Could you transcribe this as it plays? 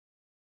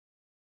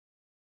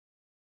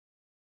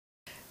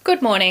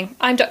Good morning,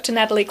 I'm Dr.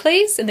 Natalie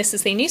Klees and this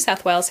is the New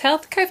South Wales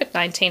Health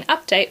COVID-19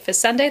 update for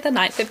Sunday the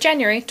 9th of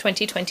January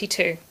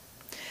 2022.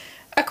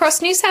 Across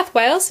New South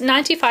Wales,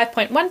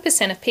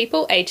 95.1% of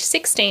people aged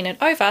 16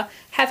 and over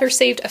have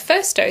received a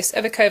first dose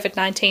of a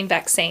COVID-19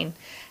 vaccine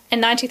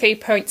and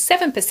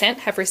 93.7%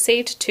 have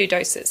received 2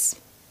 doses.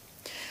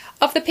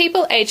 Of the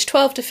people aged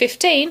 12 to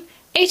 15,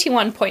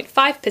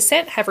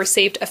 81.5% have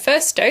received a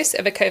first dose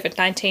of a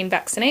COVID-19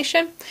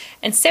 vaccination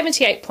and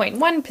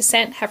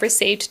 78.1% have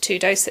received 2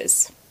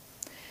 doses.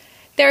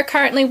 There are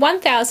currently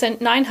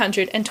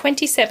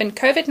 1,927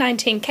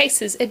 COVID-19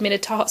 cases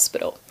admitted to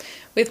hospital,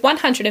 with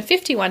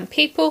 151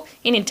 people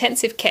in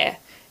intensive care,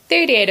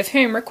 38 of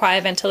whom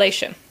require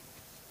ventilation.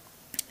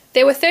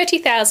 There were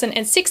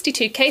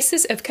 30,062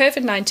 cases of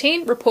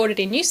COVID-19 reported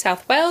in New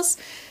South Wales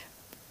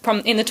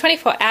in the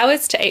 24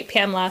 hours to 8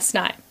 p.m. last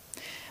night.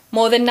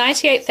 More than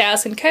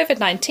 98,000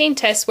 COVID-19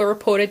 tests were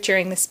reported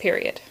during this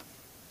period.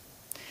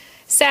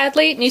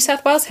 Sadly, New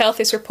South Wales Health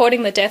is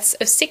reporting the deaths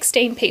of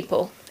 16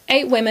 people,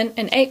 8 women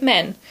and 8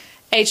 men,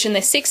 aged in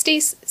their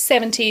 60s,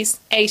 70s,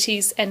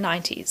 80s and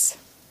 90s.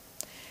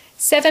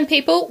 7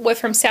 people were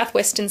from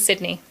southwestern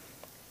Sydney.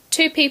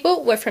 2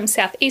 people were from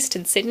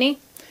southeastern Sydney.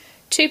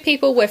 2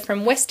 people were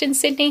from western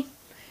Sydney.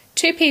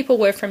 2 people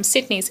were from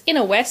Sydney's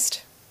inner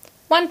west.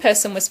 1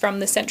 person was from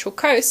the Central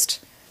Coast.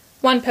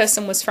 1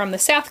 person was from the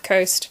South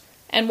Coast.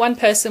 And 1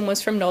 person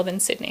was from northern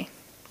Sydney.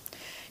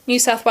 New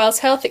South Wales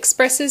Health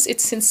expresses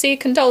its sincere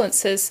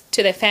condolences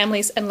to their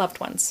families and loved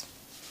ones.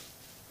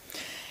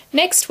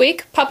 Next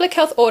week, public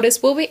health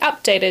orders will be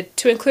updated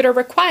to include a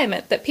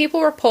requirement that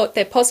people report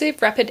their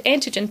positive rapid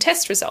antigen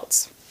test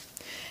results.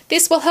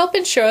 This will help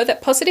ensure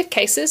that positive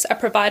cases are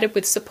provided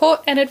with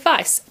support and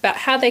advice about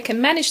how they can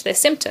manage their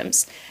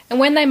symptoms and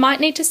when they might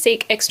need to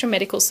seek extra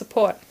medical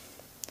support.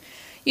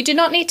 You do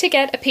not need to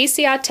get a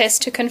PCR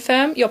test to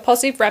confirm your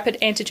positive rapid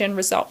antigen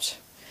result,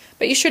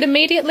 but you should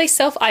immediately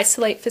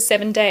self-isolate for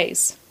 7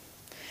 days.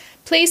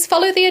 Please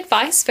follow the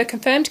advice for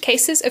confirmed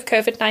cases of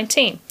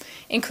COVID-19,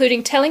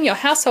 including telling your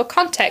household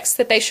contacts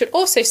that they should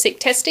also seek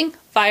testing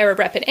via a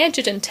rapid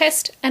antigen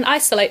test and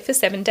isolate for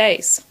 7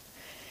 days.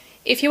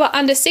 If you are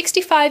under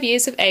 65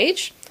 years of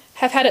age,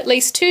 have had at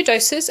least 2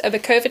 doses of a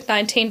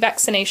COVID-19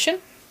 vaccination,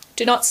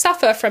 do not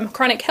suffer from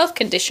chronic health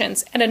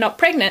conditions and are not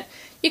pregnant,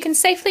 you can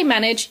safely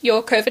manage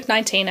your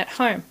COVID-19 at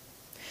home.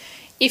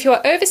 If you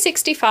are over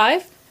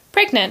 65,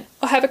 pregnant,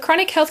 or have a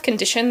chronic health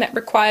condition that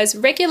requires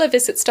regular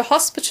visits to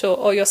hospital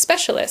or your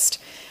specialist,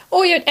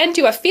 and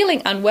you are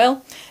feeling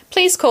unwell,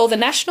 please call the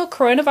National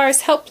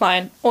Coronavirus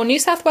Helpline or New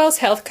South Wales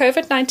Health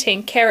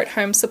COVID-19 Care at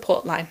Home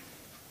support line.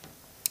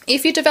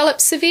 If you develop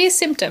severe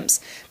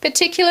symptoms,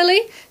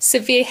 particularly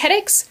severe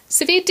headaches,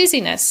 severe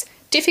dizziness,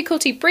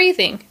 difficulty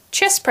breathing,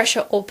 chest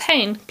pressure or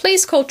pain,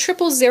 please call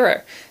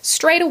 000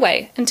 straight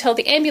away and tell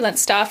the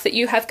ambulance staff that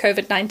you have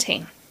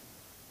COVID-19.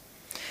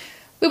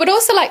 We would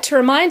also like to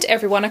remind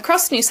everyone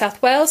across New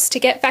South Wales to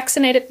get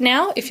vaccinated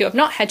now if you have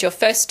not had your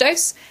first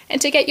dose, and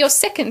to get your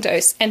second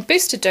dose and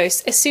booster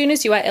dose as soon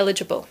as you are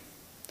eligible.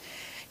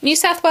 New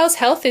South Wales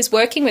Health is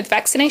working with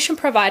vaccination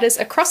providers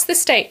across the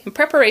state in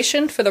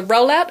preparation for the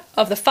rollout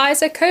of the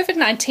Pfizer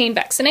COVID-19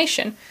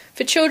 vaccination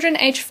for children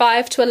aged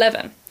 5 to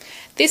 11.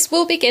 This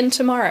will begin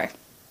tomorrow.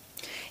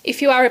 If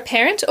you are a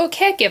parent or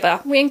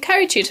caregiver, we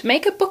encourage you to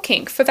make a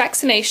booking for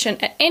vaccination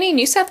at any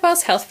New South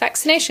Wales Health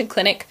vaccination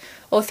clinic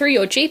or through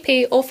your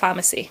GP or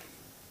pharmacy.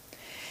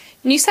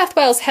 New South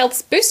Wales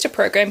Health's booster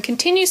program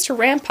continues to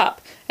ramp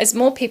up as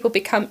more people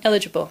become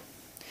eligible.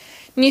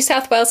 New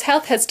South Wales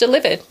Health has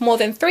delivered more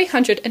than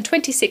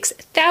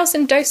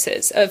 326,000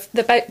 doses of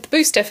the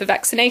booster for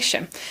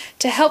vaccination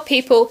to help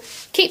people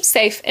keep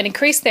safe and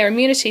increase their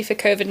immunity for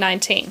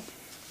COVID-19.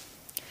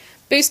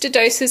 Booster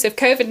doses of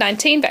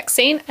COVID-19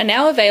 vaccine are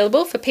now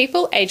available for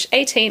people aged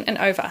 18 and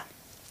over.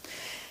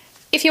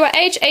 If you are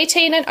aged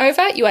 18 and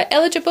over, you are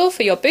eligible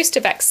for your booster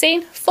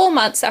vaccine 4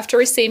 months after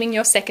receiving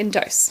your second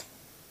dose.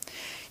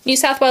 New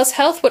South Wales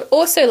Health would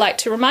also like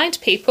to remind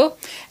people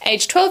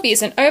aged 12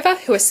 years and over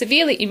who are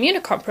severely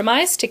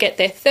immunocompromised to get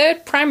their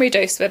 3rd primary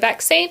dose of a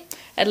vaccine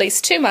at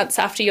least 2 months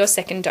after your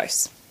second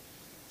dose.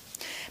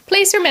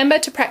 Please remember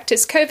to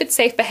practice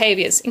COVID-safe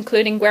behaviours,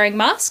 including wearing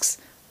masks,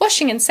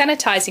 washing and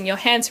sanitising your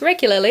hands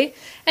regularly,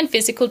 and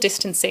physical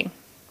distancing.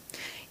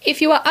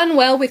 If you are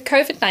unwell with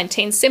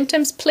COVID-19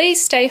 symptoms,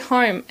 please stay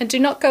home and do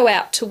not go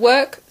out to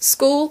work,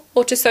 school,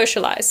 or to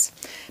socialise.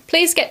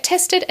 Please get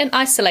tested and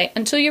isolate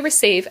until you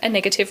receive a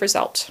negative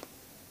result.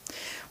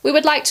 We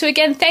would like to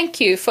again thank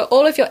you for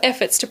all of your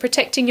efforts to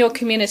protecting your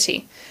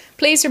community.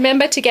 Please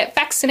remember to get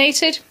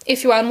vaccinated.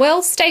 If you are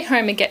unwell, stay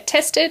home and get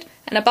tested,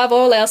 and above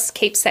all else,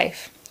 keep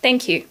safe.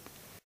 Thank you.